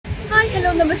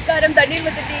നമസ്കാരം. തണ്ണീർ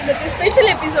മത്തന്റെ ഇന്നത്തെ സ്പെഷ്യൽ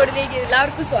എപ്പിസോഡിലേക്ക്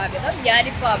എല്ലാവർക്കും സ്വാഗതം.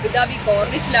 ഞാനിപ്പോൾ അബുദാബി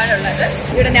കോർണിഷിലാണുള്ളത്.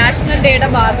 ഇവിടെ നാഷണൽ ഡേയുടെ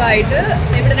ഭാഗമായിട്ട്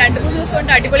ഇവിടെ 2-3 ദിവസം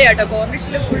കൊണ്ട് അടിപൊളിയാട്ടോ.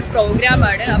 കോർണിഷിൽ ഫുൾ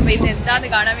പ്രോഗ്രാമാണ്. അപ്പൊ ഇന്ന് എന്താന്ന്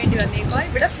കാണാൻ വേണ്ടി വന്നേക്കുക.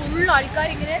 ഇവിടെ ഫുൾ ആൾക്കാർ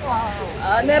ഇങ്ങനെ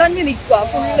നിറഞ്ഞു നിൽക്കുക.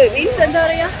 ഫുള്ള് മീൻസ് എന്താ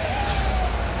പറയാ,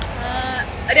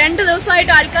 2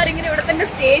 ദിവസമായിട്ട് ആൾക്കാർ ഇങ്ങനെ ഇവിടെ തന്നെ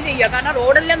സ്റ്റേ ചെയ്യുക. കാരണം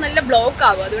റോഡെല്ലാം നല്ല ബ്ലോക്ക്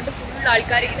ആവും. അതുകൊണ്ട് ഫുൾ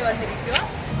ആൾക്കാർ ഇങ്ങനെ വന്നിരിക്കുക.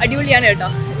 അടിപൊളിയാണ് കേട്ടോ.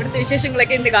 ഇവിടുത്തെ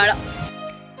വിശേഷങ്ങളൊക്കെ ഇന്ന് കാണാം.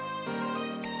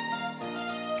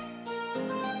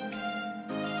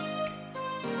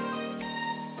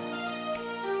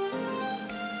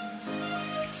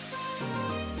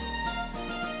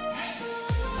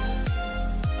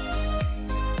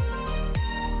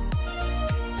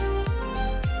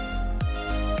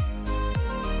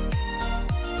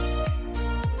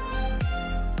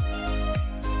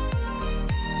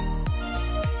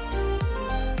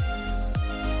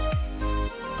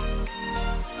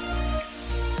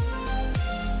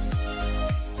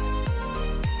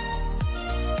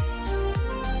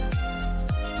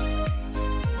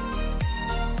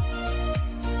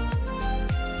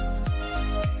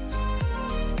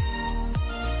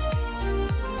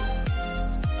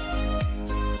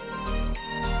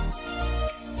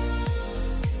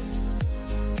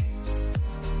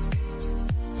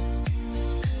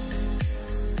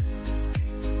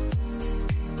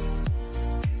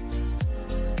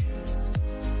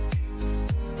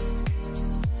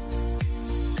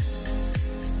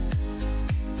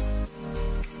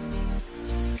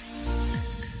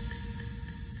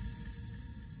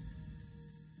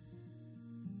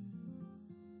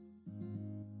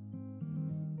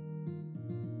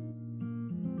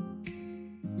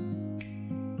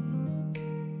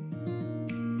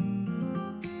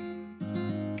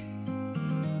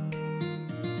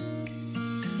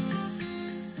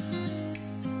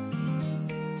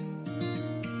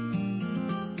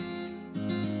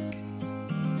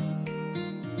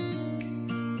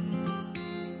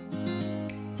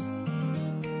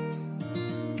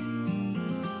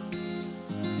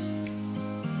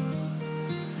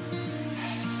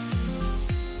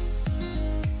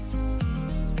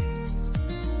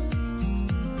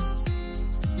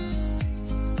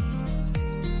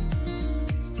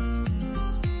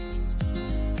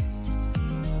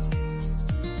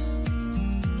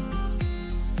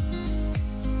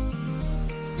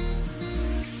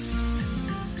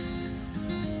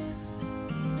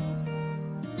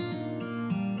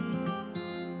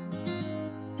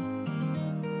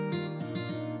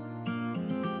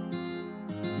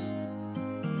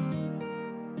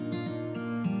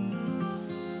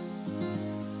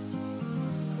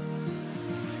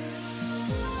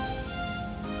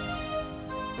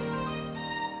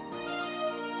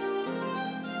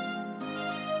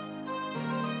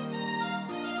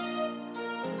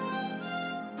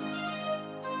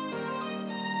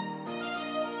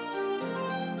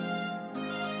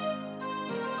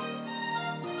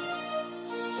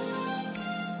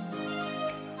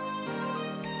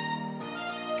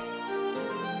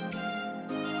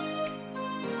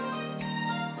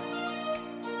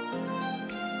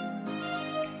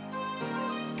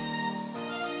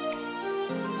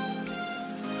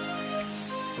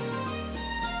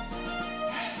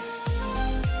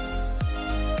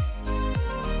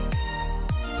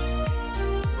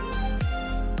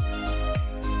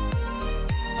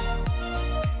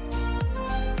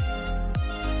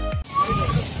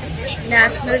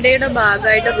 നാഷണൽ ഡേയുടെ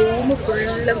ഭാഗമായിട്ട് റൂം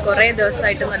ഫുള്ളും കുറെ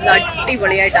ദിവസമായിട്ട് നല്ല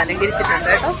അടിപൊളിയായിട്ട് അലങ്കരിച്ചിട്ടുണ്ട്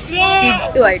കേട്ടോ.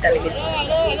 കിട്ടുമായിട്ട്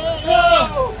അലങ്കരിച്ചിട്ടുണ്ട്.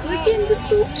 എന്ത്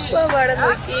സൂപ്പർ പാടം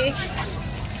നോക്കി.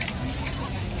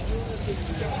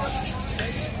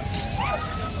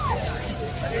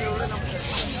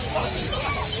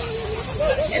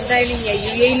 എന്തായാലും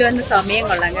UAE വന്ന സമയം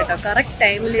കൊള്ളാം കേട്ടോ. കറക്റ്റ്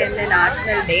ടൈമിൽ തന്നെ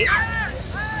നാഷണൽ ഡേ.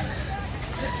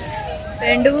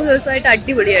 2-3 ദിവസമായിട്ട്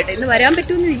അടിപൊളിയായിട്ട്. ഇന്ന് വരാൻ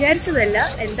പറ്റുമെന്ന് വിചാരിച്ചതല്ല,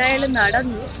 എന്തായാലും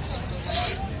നടന്നു.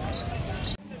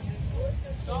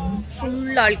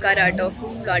 ഫുൾ ആൾക്കാരാട്ടോ,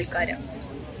 ഫുൾ ആൾക്കാരാ.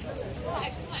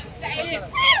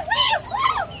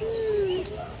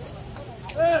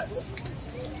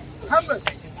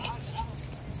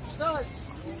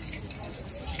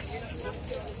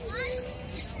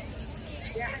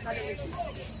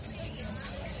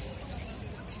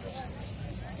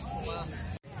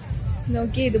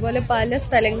 നോക്കി ഇതുപോലെ പല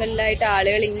സ്ഥലങ്ങളിലായിട്ട്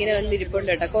ആളുകൾ ഇങ്ങനെ വന്നിരിപ്പുണ്ട്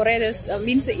കേട്ടോ. കുറെ ദിവസം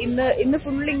മീൻസ് ഇന്ന്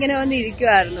ഫുൾ ഇങ്ങനെ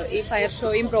വന്നിരിക്കുവായിരുന്നു ഈ ഫയർ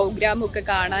ഷോയും പ്രോഗ്രാമും ഒക്കെ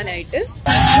കാണാനായിട്ട്.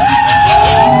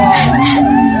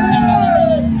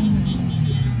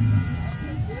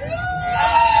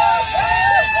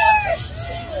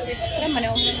 എത്ര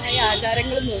മനോഹരമായ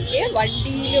ആചാരങ്ങൾ നോക്കിയേ.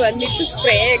 വണ്ടിയിൽ വന്നിട്ട്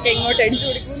സ്പ്രേ ഒക്കെ ഇങ്ങോട്ട് അടിച്ചു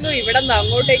കൊടുക്കുന്നു, ഇവിടെ നിന്ന്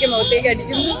അങ്ങോട്ടേക്ക് മുഖത്തേക്ക്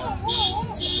അടിക്കുന്നു.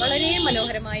 വളരെ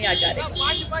മനോഹരമായ ആചാരം.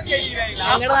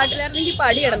 ഞങ്ങളുടെ നാട്ടിലായിരുന്നെങ്കിൽ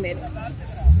പടി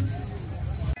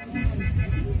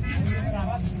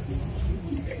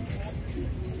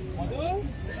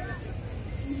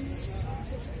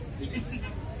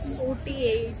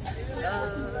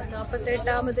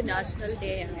 48ാമത് നാഷണൽ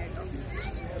ഡേ ആണ് കേട്ടോ.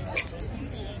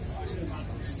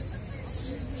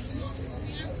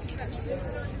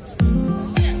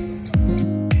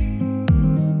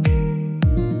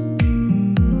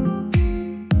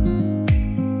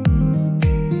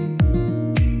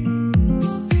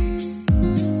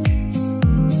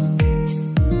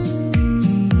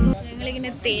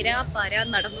 ഞങ്ങളിങ്ങനെ തേരാപാര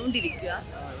നടന്നുകൊണ്ടിരിക്കുക.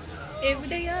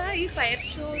 എവിടെയാ ഈ ഫയർ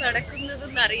ഷോ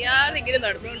നടക്കുന്നതെന്ന് അറിയാതെ ഇങ്ങനെ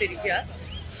നടന്നുകൊണ്ടിരിക്കുക.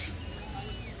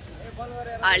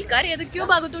 ആൾക്കാർ ഏതൊക്കെയോ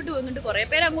ഭാഗത്തോട്ട് പോകുന്നുണ്ട്. കുറെ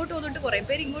പേര് അങ്ങോട്ട് പോകുന്നുണ്ട്, കുറെ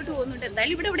പേര് ഇങ്ങോട്ട് പോകുന്നുണ്ട്.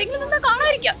 എന്തായാലും ഇവിടെ എവിടെയെങ്കിലും നിന്നാ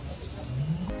കാണാതിരിക്കാം.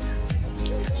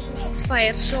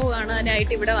 ഫയർ ഷോ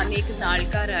കാണാനായിട്ട് ഇവിടെ വന്നിരിക്കുന്ന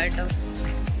ആൾക്കാരായിട്ടോ.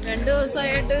 2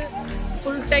 ദിവസമായിട്ട്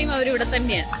ഫുൾ ടൈം അവരിവിടെ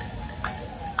തന്നെയാണ്.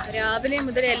 രാവിലെ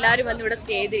മുതൽ എല്ലാവരും വന്ന് ഇവിടെ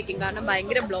സ്റ്റേ ചെയ്തിരിക്കും. കാരണം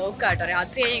ഭയങ്കര ബ്ലോക്ക് ആട്ടോ.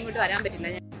 രാത്രിയായി ഇങ്ങോട്ട് വരാൻ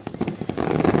പറ്റില്ല.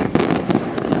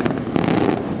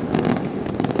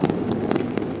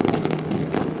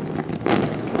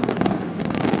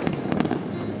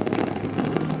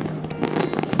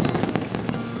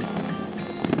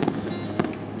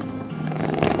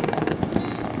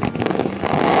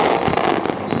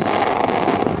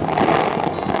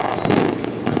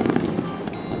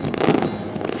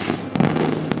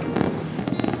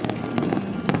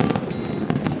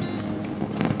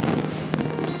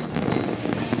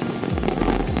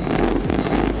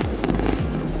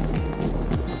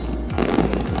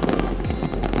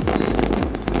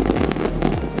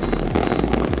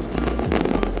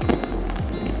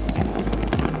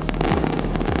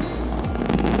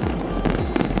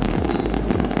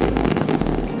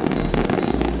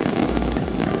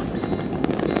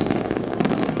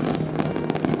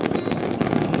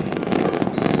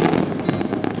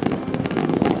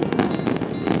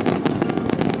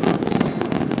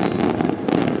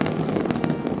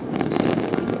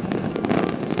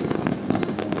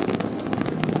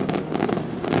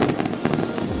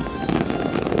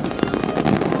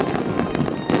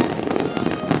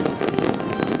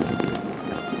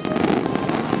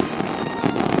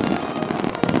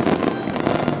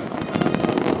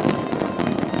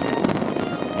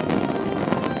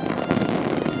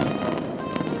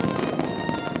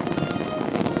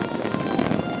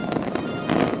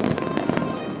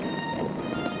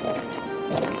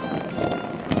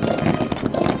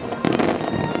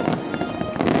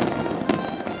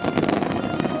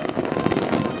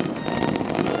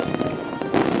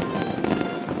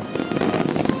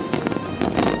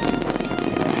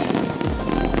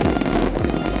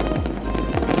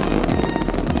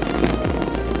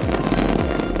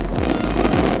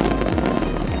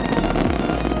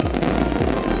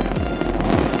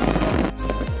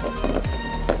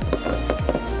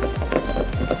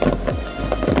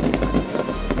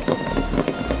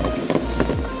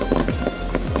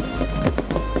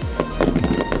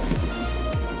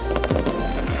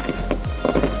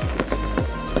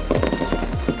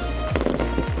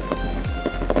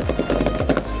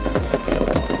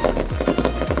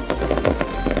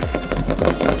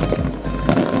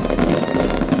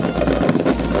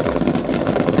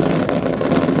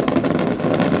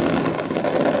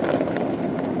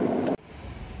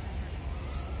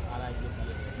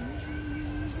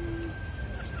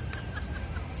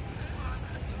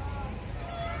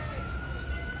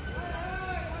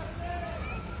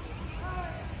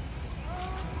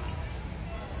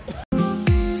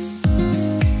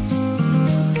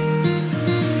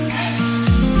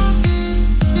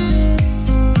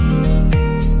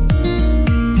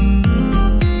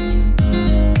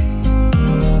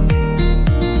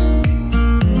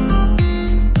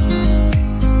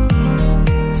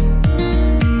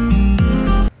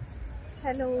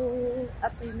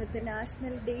 അപ്പോൾ ഇന്നത്തെ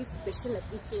നാഷണൽ ഡേ സ്പെഷ്യൽ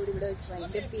എപ്പിസോഡ് ഇവിടെ വെച്ച്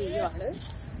വൈൻഡപ്പ് ചെയ്യുവാണ്.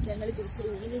 ഞങ്ങൾ തിരിച്ച്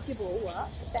റൂമിലേക്ക് പോവുക.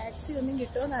 ടാക്സി ഒന്നും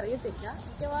കിട്ടുമോയെന്ന് അറിയത്തില്ല.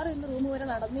 മിക്കവാറും ഇന്ന് റൂം വരെ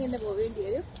നടന്ന് തന്നെ പോവേണ്ടി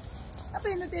വരും. അപ്പോൾ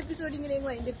ഇന്നത്തെ എപ്പിസോഡ് ഇങ്ങനെ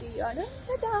വൈൻഡപ്പ് ചെയ്യുവാണ്.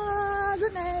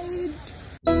 Good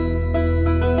night.